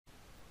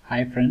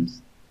Hi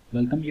friends,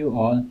 welcome you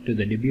all to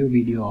the debut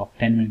video of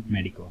 10-Minute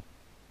Medico.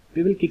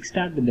 We will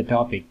kickstart with the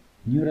topic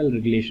Neural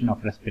Regulation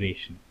of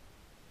Respiration.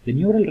 The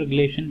neural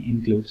regulation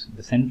includes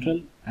the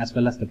central as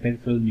well as the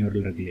peripheral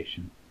neural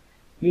regulation.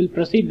 We will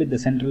proceed with the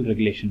central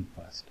regulation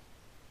first.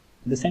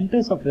 The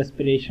centers of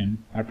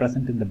respiration are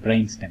present in the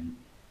brainstem.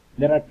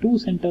 There are two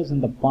centers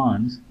in the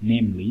pons,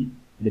 namely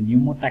the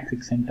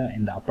Pneumotaxic center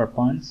in the upper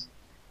pons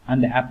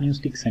and the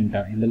Apneustic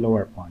center in the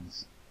lower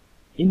pons.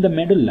 In the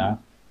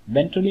medulla,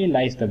 ventrally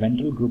lies the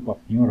ventral group of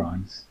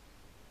neurons,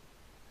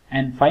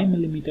 and 5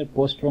 mm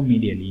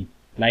posteromedially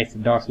lies the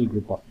dorsal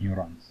group of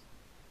neurons.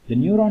 The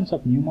neurons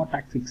of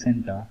pneumotaxic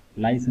center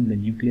lies in the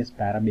nucleus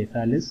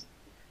parabasalis,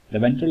 the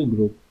ventral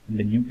group in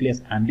the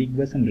nucleus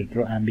ambiguus and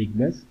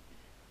retroambiguus,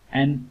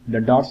 and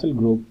the dorsal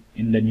group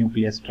in the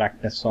nucleus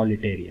tractus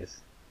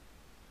solitarius.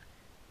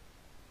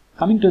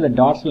 Coming to the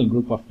dorsal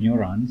group of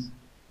neurons,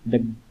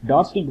 the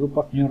dorsal group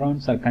of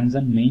neurons are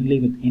concerned mainly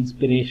with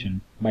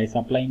inspiration by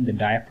supplying the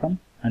diaphragm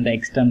and the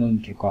external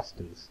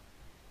intercostals.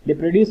 They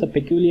produce a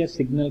peculiar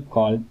signal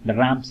called the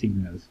ramp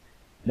signals.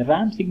 The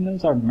ramp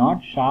signals are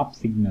not sharp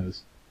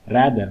signals,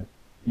 rather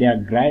they are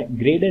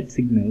graded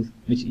signals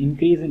which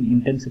increase in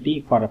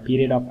intensity for a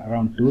period of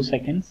around 2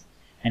 seconds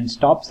and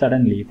stop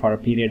suddenly for a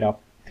period of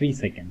 3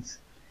 seconds.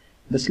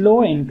 The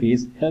slow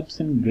increase helps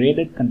in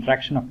graded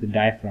contraction of the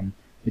diaphragm,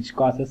 which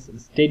causes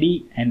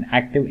steady and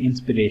active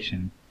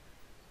inspiration.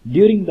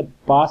 During the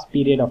pause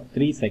period of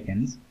 3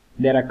 seconds,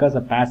 there occurs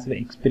a passive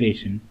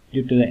expiration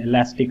due to the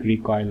elastic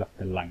recoil of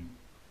the lung.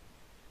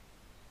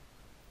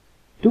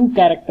 Two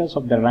characters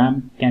of the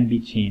ramp can be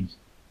changed.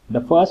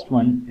 The first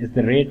one is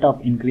the rate of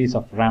increase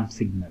of ramp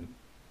signal.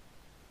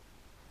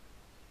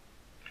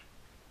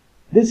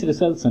 This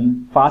results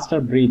in faster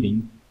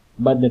breathing,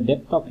 but the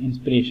depth of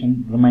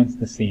inspiration remains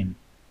the same.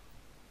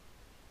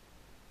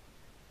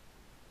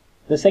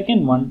 The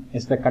second one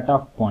is the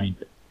cutoff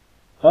point.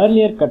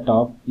 Earlier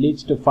cutoff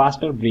leads to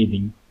faster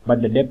breathing,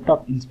 but the depth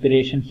of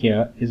inspiration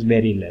here is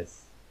very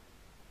less.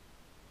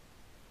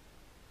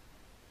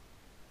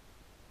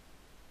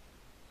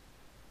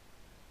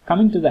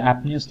 Coming to the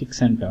apneustic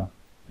center,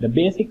 the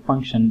basic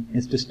function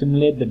is to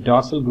stimulate the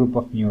dorsal group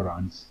of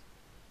neurons.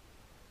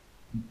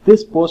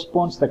 This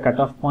postpones the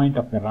cutoff point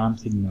of the ramp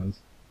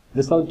signals,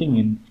 resulting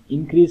in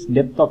increased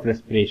depth of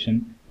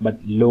respiration but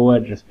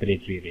lowered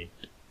respiratory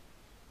rate.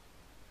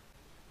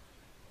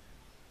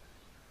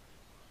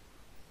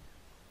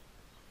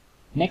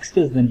 Next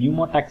is the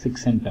pneumotaxic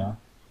center,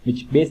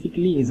 which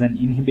basically is an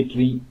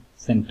inhibitory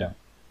center.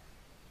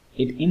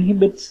 It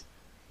inhibits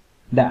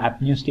the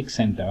apneustic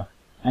center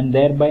and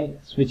thereby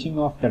switching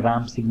off the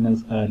ramp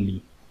signals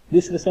early.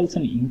 This results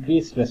in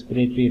increased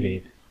respiratory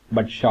rate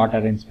but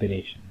shorter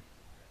inspiration.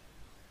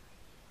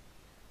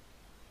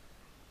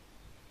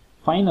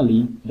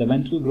 Finally, the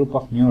ventral group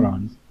of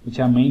neurons, which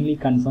are mainly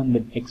concerned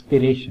with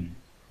expiration.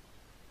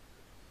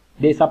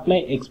 They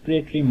supply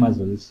expiratory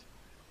muscles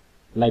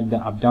like the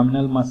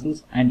abdominal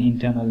muscles and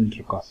internal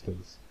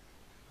intercostals.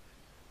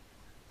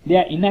 They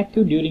are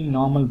inactive during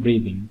normal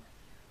breathing,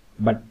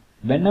 but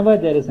whenever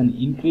there is an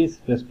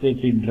increased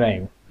respiratory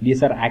drive,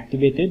 these are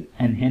activated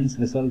and hence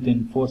result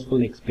in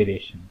forceful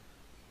expiration.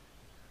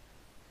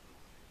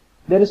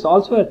 There is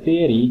also a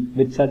theory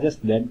which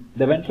suggests that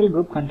the ventral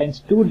group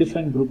contains two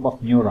different groups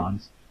of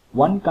neurons,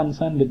 one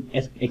concerned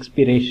with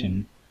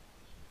expiration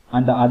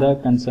and the other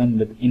concerned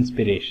with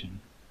inspiration.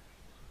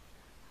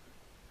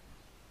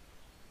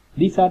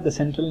 These are the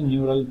central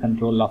neural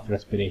control of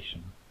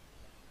respiration.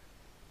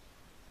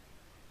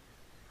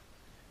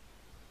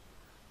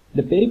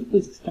 The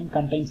peripheral system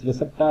contains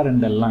receptors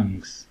in the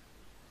lungs,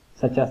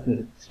 such as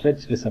the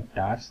stretch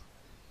receptors,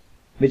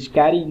 which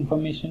carry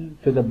information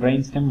to the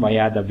brainstem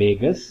via the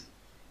vagus,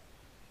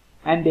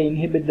 and they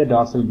inhibit the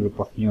dorsal group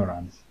of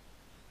neurons.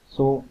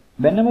 So,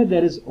 whenever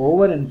there is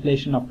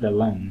overinflation of the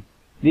lung,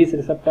 these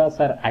receptors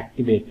are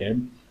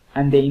activated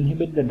and they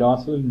inhibit the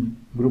dorsal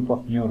group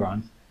of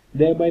neurons,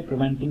 thereby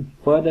preventing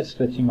further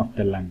stretching of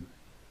the lung.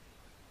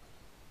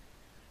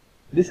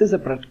 This is a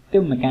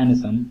protective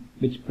mechanism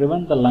which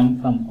prevents the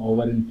lung from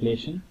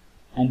overinflation,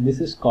 and this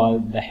is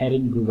called the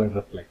Herring-Gruber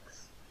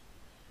reflex.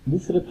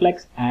 This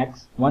reflex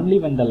acts only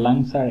when the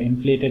lungs are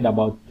inflated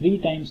about 3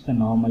 times the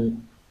normal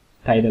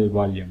tidal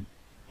volume.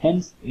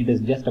 Hence, it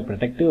is just a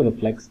protective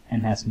reflex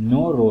and has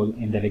no role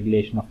in the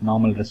regulation of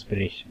normal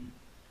respiration.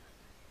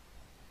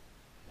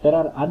 There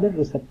are other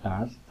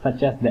receptors,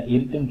 such as the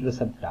irritant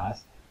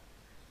receptors,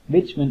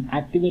 which when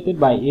activated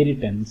by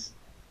irritants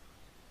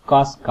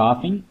cause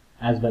coughing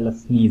as well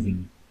as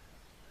sneezing.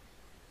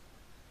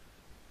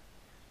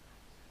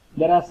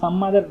 There are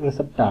some other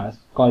receptors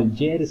called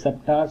J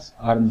receptors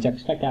or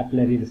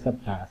juxtacapillary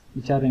receptors,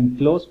 which are in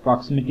close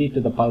proximity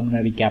to the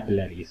pulmonary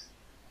capillaries.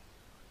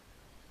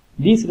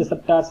 These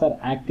receptors are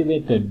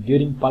activated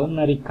during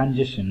pulmonary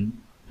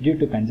congestion due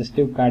to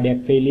congestive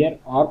cardiac failure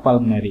or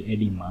pulmonary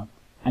edema,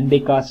 and they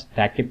cause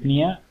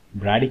tachypnea,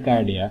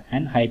 bradycardia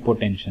and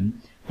hypotension,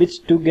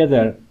 which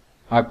together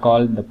are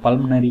called the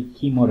pulmonary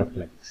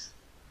chemoreflex.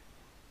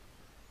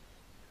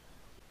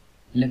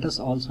 Let us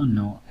also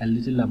know a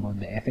little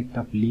about the effect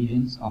of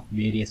lesions of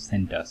various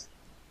centers.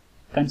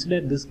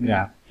 Consider this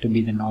graph to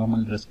be the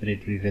normal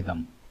respiratory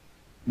rhythm.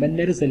 When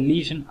there is a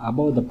lesion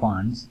above the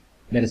pons,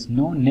 there is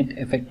no net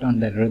effect on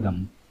the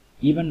rhythm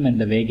even when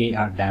the vagae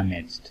are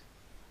damaged.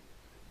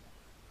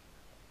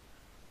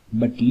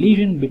 But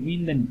lesion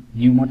between the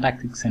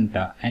pneumotaxic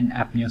center and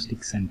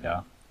apneustic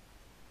center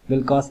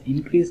will cause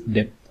increased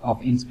depth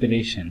of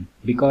inspiration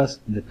because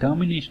the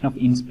termination of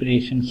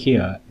inspiration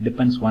here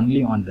depends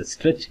only on the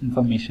stretch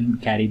information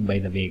carried by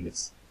the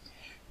vagus.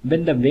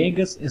 When the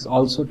vagus is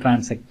also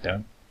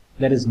transected,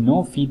 there is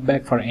no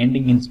feedback for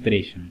ending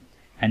inspiration,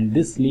 and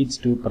this leads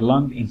to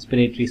prolonged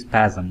inspiratory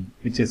spasm,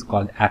 which is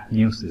called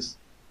apneusis.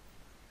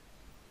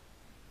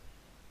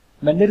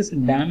 When there is a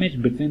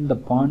damage between the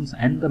pons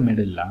and the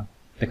medulla,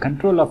 the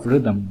control of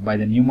rhythm by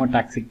the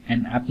pneumotaxic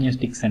and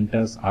apneustic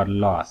centers are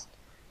lost,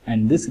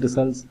 and this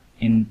results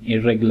in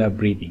irregular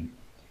breathing,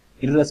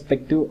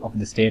 irrespective of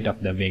the state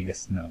of the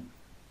vagus nerve.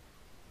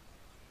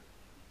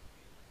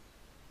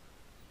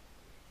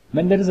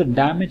 When there is a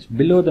damage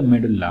below the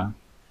medulla,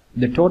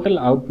 the total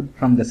output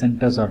from the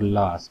centers are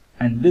lost,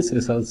 and this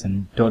results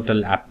in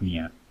total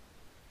apnea.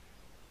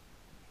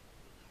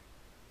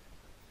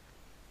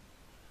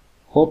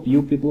 Hope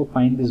you people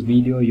find this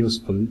video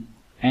useful,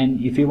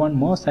 and if you want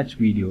more such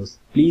videos,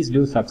 please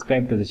do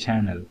subscribe to the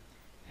channel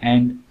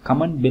and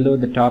comment below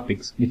the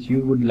topics which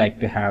you would like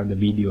to have the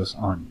videos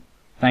on.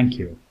 Thank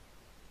you.